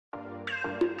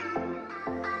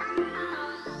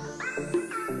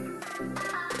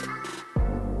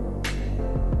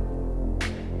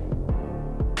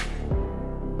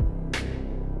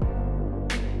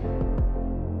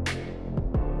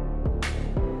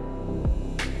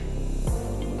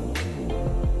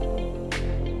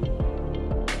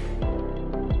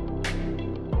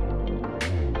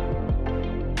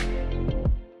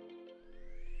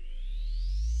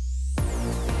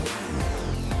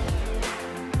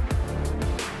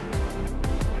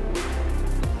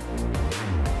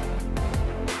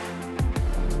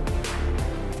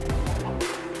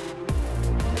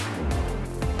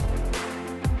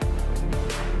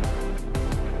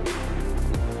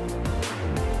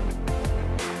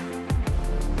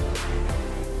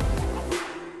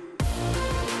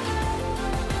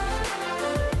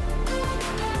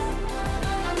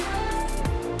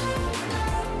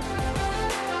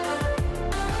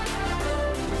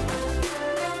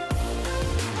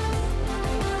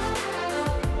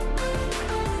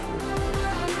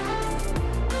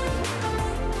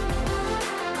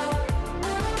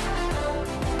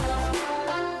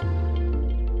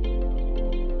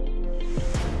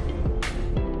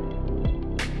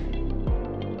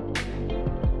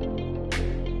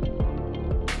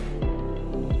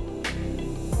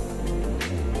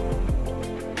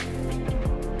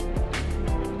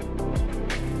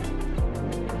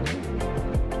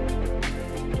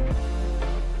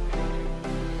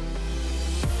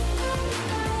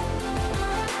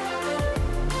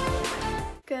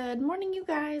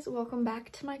guys, welcome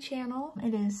back to my channel.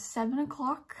 It is 7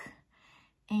 o'clock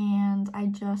and I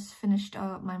just finished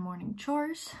up my morning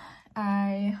chores.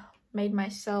 I made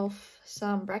myself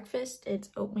some breakfast. It's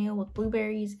oatmeal with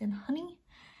blueberries and honey.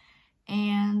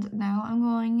 And now I'm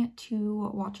going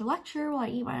to watch a lecture while I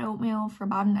eat my oatmeal for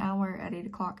about an hour. At 8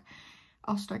 o'clock.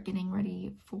 I'll start getting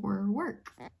ready for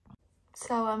work.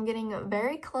 So I'm getting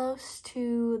very close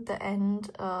to the end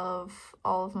of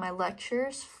all of my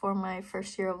lectures for my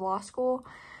first year of law school.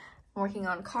 I'm working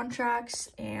on contracts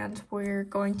and we're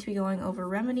going to be going over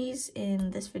remedies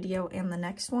in this video and the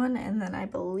next one, and then I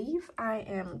believe I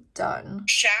am done.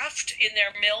 Shaft in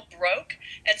their mill broke,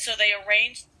 and so they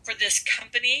arranged for this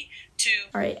company to...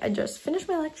 Alright, I just finished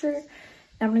my lecture and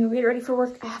I'm gonna go get ready for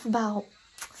work. I have about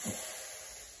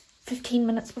 15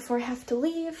 minutes before I have to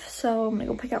leave, so I'm gonna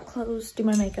go pick out clothes, do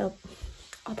my makeup,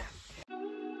 all that.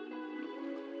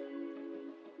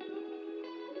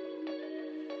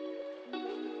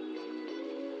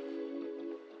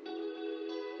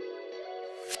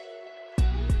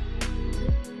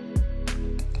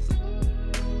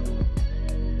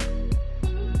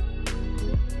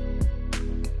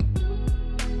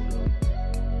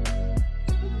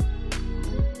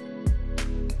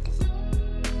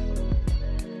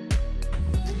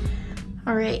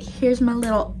 Alright, here's my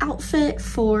little outfit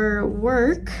for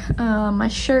work. My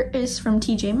shirt is from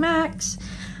TJ Maxx.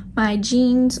 My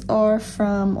jeans are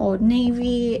from Old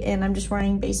Navy, and I'm just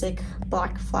wearing basic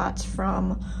black flats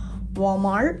from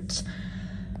Walmart.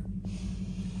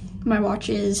 My watch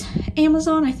is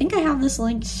Amazon. I think I have this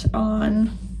linked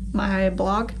on my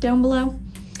blog down below.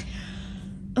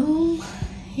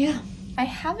 Yeah. I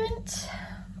haven't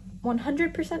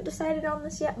 100% decided on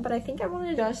this yet, but I think I want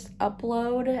to just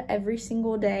upload every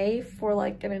single day for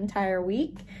like an entire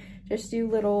week. Just do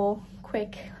little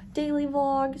quick daily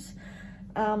vlogs,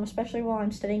 especially while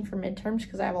I'm studying for midterms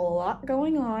because I have a lot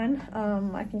going on.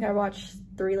 I think I watched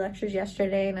 3 lectures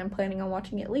yesterday and I'm planning on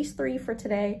watching at least 3 for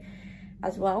today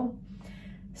as well.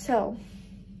 So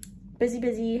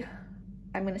busy.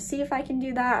 I'm gonna see if I can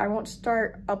do that. I won't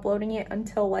start uploading it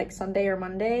until like Sunday or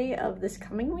Monday of this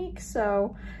coming week,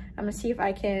 so I'm gonna see if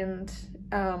I can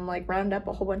like round up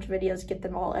a whole bunch of videos, get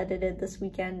them all edited this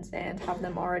weekend, and have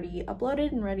them already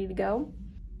uploaded and ready to go.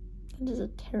 That is a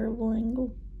terrible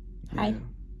angle. Yeah. Hi.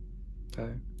 Hi.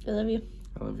 I love you.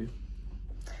 I love you.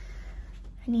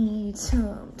 I need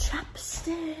some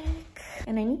chapstick,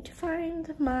 and I need to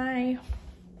find my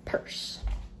purse.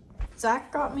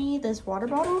 Zach got me this water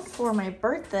bottle for my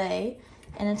birthday,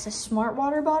 and it's a smart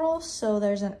water bottle, so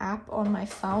there's an app on my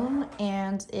phone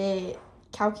and it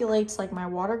calculates like my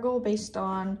water goal based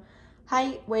on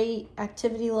height, weight,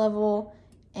 activity level,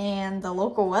 and the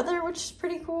local weather, which is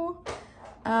pretty cool.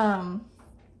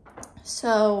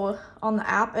 So on the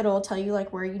app it'll tell you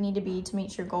like where you need to be to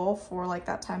meet your goal for like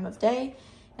that time of day,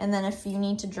 and then if you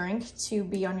need to drink to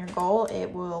be on your goal, it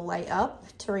will light up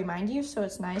to remind you. So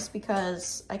it's nice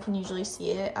because I can usually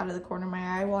see it out of the corner of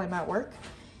my eye while I'm at work,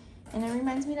 and it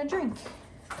reminds me to drink.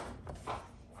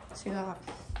 So you got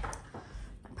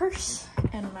my purse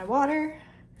and my water,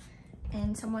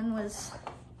 and someone was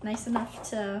nice enough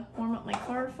to warm up my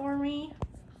car for me.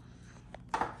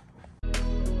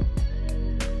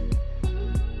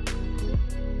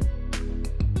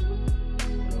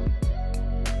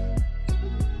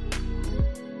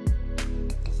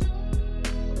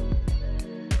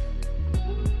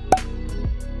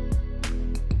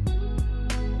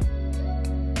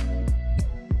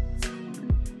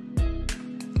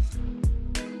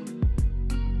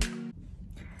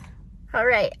 All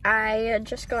right, I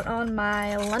just got on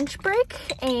my lunch break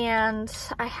and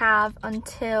I have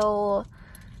until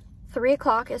 3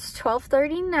 o'clock. It's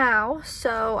 12:30 now,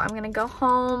 so I'm gonna go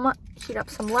home, heat up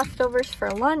some leftovers for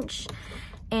lunch,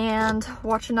 and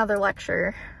watch another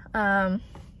lecture. And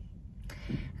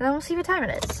then we'll see what time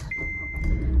it is.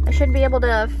 I should be able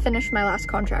to finish my last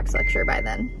contracts lecture by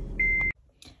then.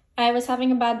 I was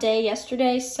having a bad day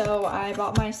yesterday, so I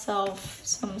bought myself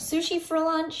some sushi for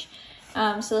lunch.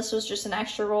 So this was just an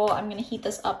extra roll. I'm gonna heat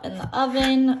this up in the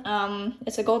oven.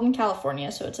 It's a golden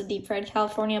California, so it's a deep fried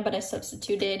California, but I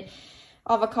substituted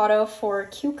avocado for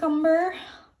cucumber.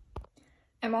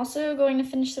 I'm also going to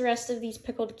finish the rest of these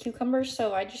pickled cucumbers,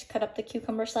 so I just cut up the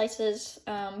cucumber slices,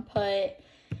 put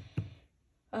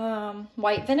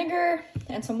white vinegar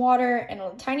and some water and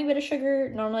a tiny bit of sugar.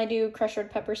 Normally I do crushed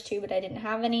red peppers too, but I didn't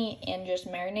have any, and just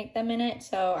marinate them in it.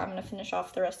 So I'm gonna finish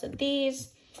off the rest of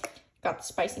these. Got the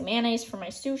spicy mayonnaise for my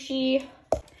sushi.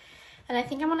 And I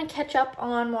think I'm gonna catch up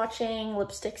on watching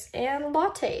lipsticks and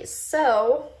lattes.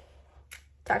 So,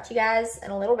 talk to you guys in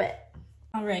a little bit.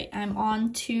 All right, I'm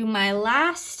on to my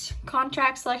last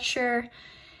contracts lecture.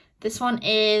 This one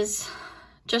is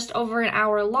just over an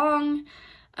hour long.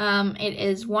 It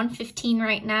is 1:15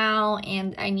 right now,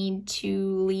 and I need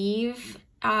to leave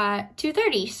at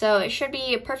 2:30, so it should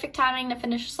be a perfect timing to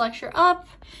finish this lecture up.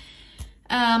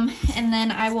 And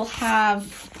then I will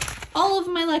have all of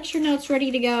my lecture notes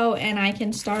ready to go, and I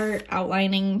can start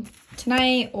outlining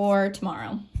tonight or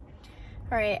tomorrow.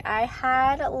 All right, I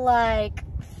had like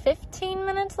 15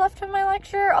 minutes left of my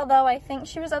lecture, although I think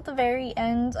she was at the very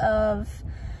end of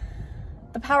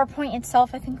the PowerPoint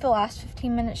itself. I think the last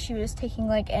 15 minutes she was taking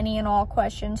like any and all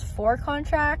questions for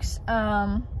contracts.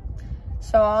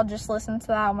 So I'll just listen to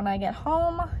that when I get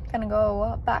home. Gonna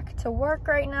go back to work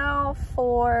right now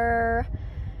for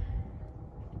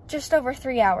just over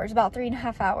 3 hours, about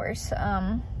 3.5 hours.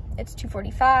 It's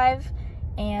 2:45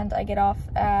 and I get off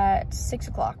at 6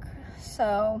 o'clock.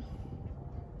 So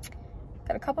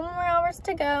got a couple more hours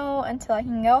to go until I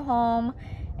can go home,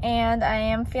 and I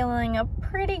am feeling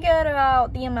pretty good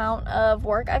about the amount of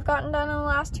work I've gotten done in the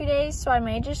last 2 days, so I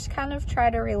may just kind of try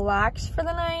to relax for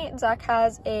the night. Zach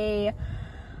has a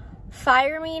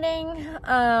fire meeting,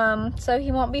 so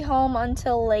he won't be home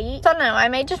until late. So no, I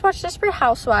may just watch Desperate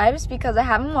Housewives because I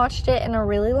haven't watched it in a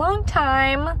really long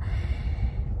time.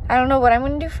 I don't know what I'm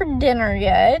gonna do for dinner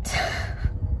yet.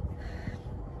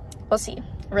 We'll see.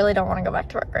 I really don't want to go back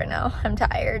to work right now. I'm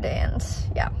tired, and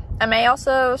yeah. I may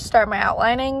also start my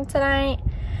outlining tonight,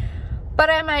 but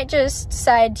I might just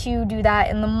decide to do that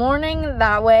in the morning.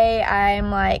 That way I'm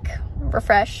like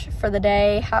refreshed for the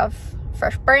day, have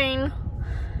fresh brain,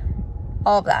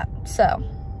 all of that. So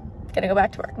gonna go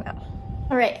back to work now.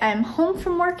 All right, I'm home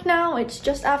from work now. It's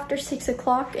just after 6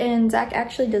 o'clock, and Zach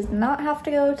actually does not have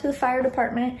to go to the fire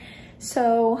department.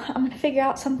 So I'm gonna figure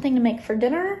out something to make for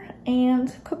dinner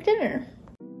and cook dinner.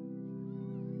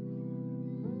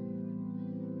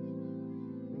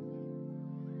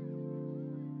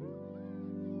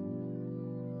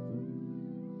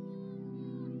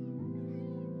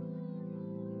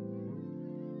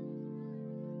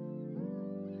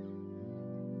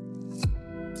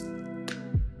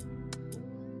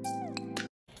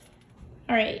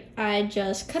 All right, I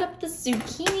just cut up the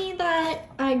zucchini that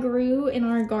I grew in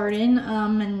our garden,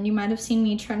 and you might have seen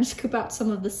me trying to scoop out some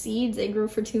of the seeds. They grew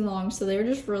for too long, so they were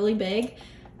just really big.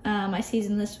 I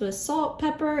seasoned this with salt,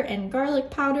 pepper, and garlic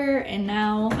powder, and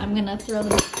now I'm gonna throw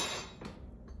them.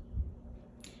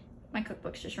 My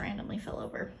cookbooks just randomly fell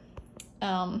over.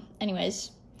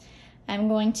 Anyways, I'm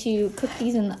going to cook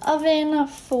these in the oven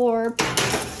for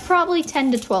probably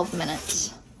 10 to 12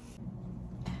 minutes.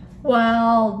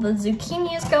 While the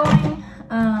zucchini is going,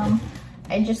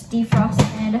 I just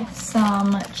defrosted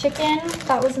some chicken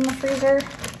that was in the freezer,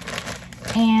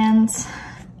 and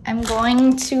I'm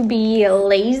going to be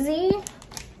lazy.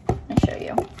 Let me show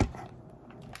you.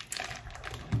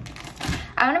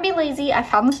 I'm gonna be lazy. I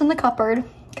found this in the cupboard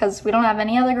because we don't have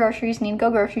any other groceries, need to go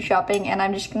grocery shopping, and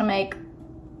I'm just gonna make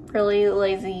really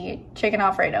lazy chicken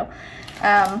Alfredo.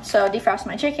 So defrost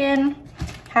my chicken,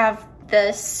 have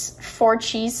this 4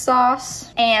 cheese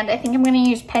sauce, and I think I'm gonna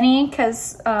use penny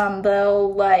because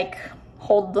they'll like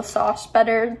hold the sauce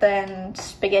better than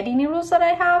spaghetti noodles that I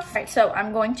have. All right, so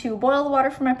I'm going to boil the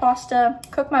water for my pasta,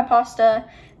 cook my pasta,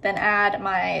 then add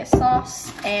my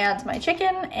sauce and my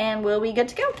chicken, and we'll be good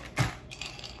to go.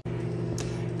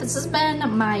 This has been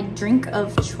my drink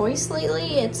of choice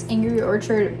lately. It's Angry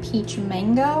Orchard Peach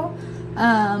Mango.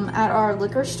 At our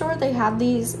liquor store, they had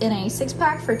these in a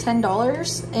 6-pack for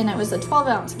 $10, and it was a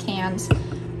 12-ounce can.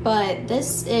 But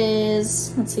this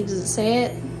is, let's see, does it say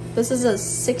it? This is a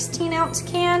 16-ounce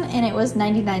can, and it was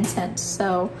 99 cents.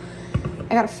 So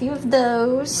I got a few of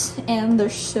those, and they're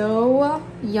so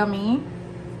yummy.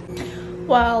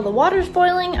 While the water's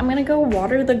boiling, I'm gonna go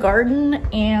water the garden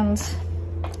and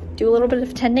do a little bit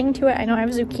of tending to it. I know I have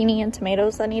zucchini and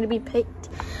tomatoes that need to be picked.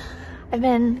 I've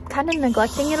been kind of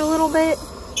neglecting it a little bit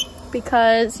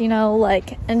because, you know,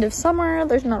 like end of summer,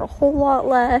 there's not a whole lot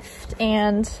left.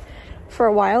 And for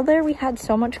a while there, we had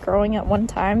so much growing at one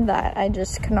time that I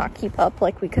just could not keep up.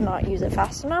 Like, we could not use it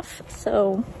fast enough.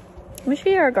 So let me show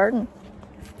you our garden.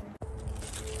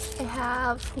 I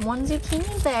have one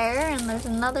zucchini there, and there's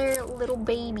another little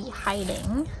baby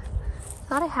hiding.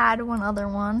 Thought I had one other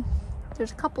one.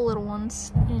 There's a couple little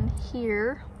ones in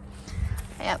here.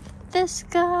 I have this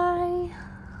guy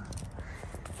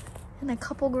and a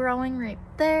couple growing right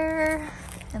there,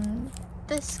 and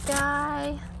this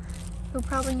guy who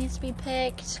probably needs to be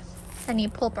picked. I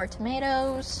need to pull up our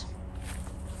tomatoes,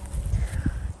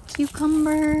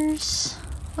 cucumbers.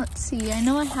 Let's see, I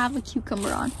know I have a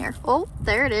cucumber on here. Oh,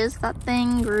 there it is. That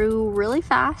thing grew really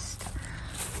fast.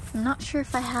 I'm not sure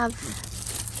if I have,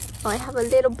 well, I have a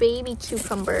little baby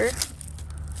cucumber.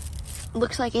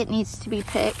 looks like it needs to be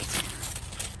picked.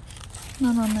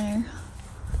 None on there.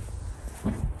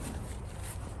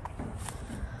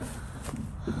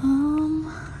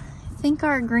 I think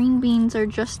our green beans are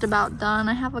just about done.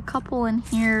 I have a couple in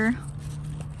here.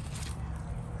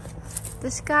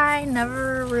 This guy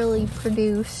never really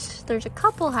produced. There's a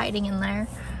couple hiding in there.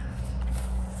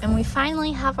 And we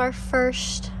finally have our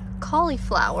first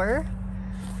cauliflower.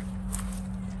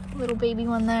 Little baby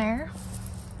one there.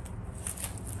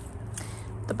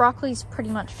 The broccoli's pretty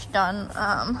much done.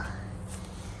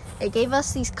 It gave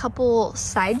us these couple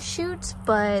side shoots,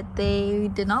 but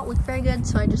they did not look very good,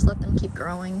 so I just let them keep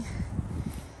growing.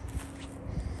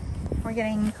 We're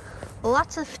getting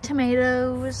lots of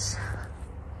tomatoes.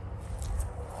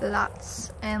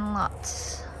 Lots and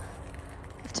lots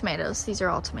of tomatoes. These are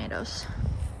all tomatoes.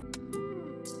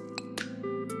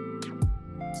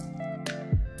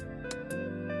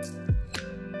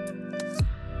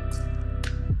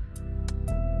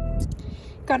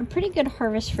 Got a pretty good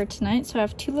harvest for tonight. So I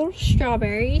have 2 little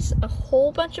strawberries, a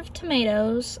whole bunch of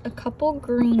tomatoes, a couple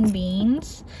green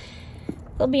beans.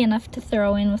 There'll be enough to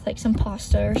throw in with like some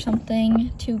pasta or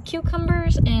something. 2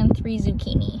 cucumbers and 3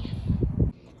 zucchini.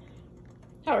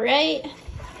 All right,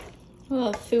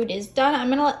 well, food is done. I'm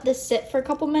gonna let this sit for a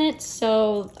couple minutes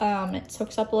so it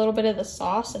soaks up a little bit of the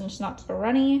sauce and it's not so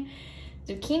runny.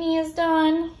 Zucchini is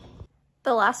done.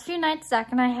 The last few nights,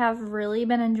 Zach and I have really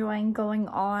been enjoying going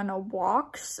on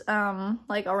walks,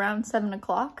 like around 7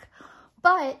 o'clock.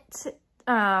 But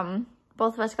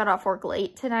both of us got off work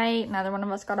late tonight. Neither one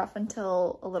of us got off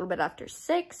until a little bit after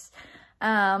 6.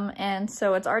 And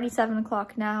so it's already 7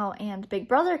 o'clock now, and Big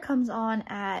Brother comes on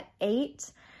at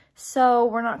 8. So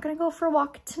we're not gonna go for a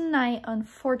walk tonight,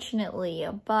 unfortunately,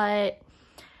 but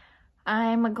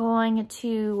I'm going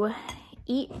to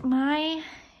eat my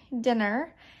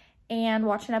dinner and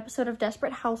watch an episode of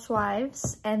Desperate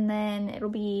Housewives, and then it'll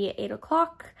be 8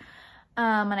 o'clock.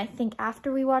 And I think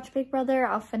after we watch Big Brother,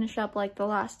 I'll finish up like the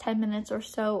last 10 minutes or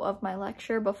so of my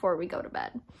lecture before we go to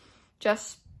bed,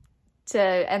 just to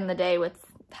end the day with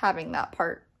having that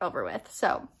part over with.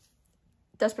 So,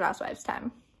 Desperate Housewives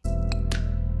time.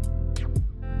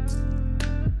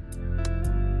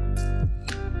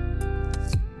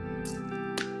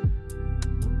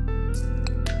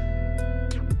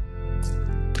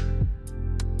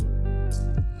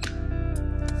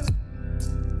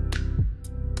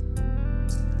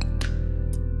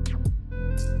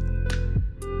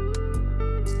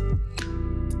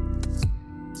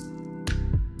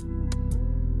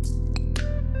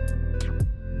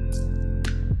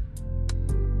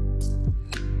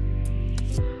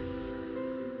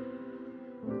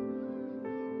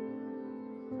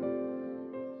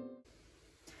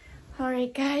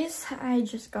 Alright guys, I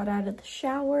just got out of the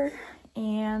shower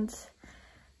and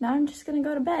now I'm just gonna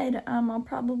go to bed. I'll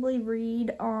probably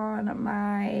read on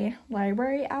my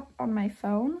library app on my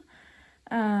phone.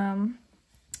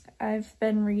 I've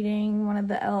been reading one of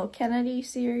the L. Kennedy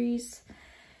series.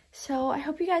 So I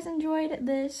hope you guys enjoyed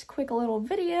this quick little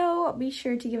video. Be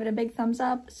sure to give it a big thumbs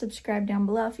up, subscribe down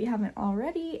below if you haven't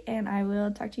already, and I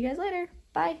will talk to you guys later.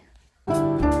 Bye!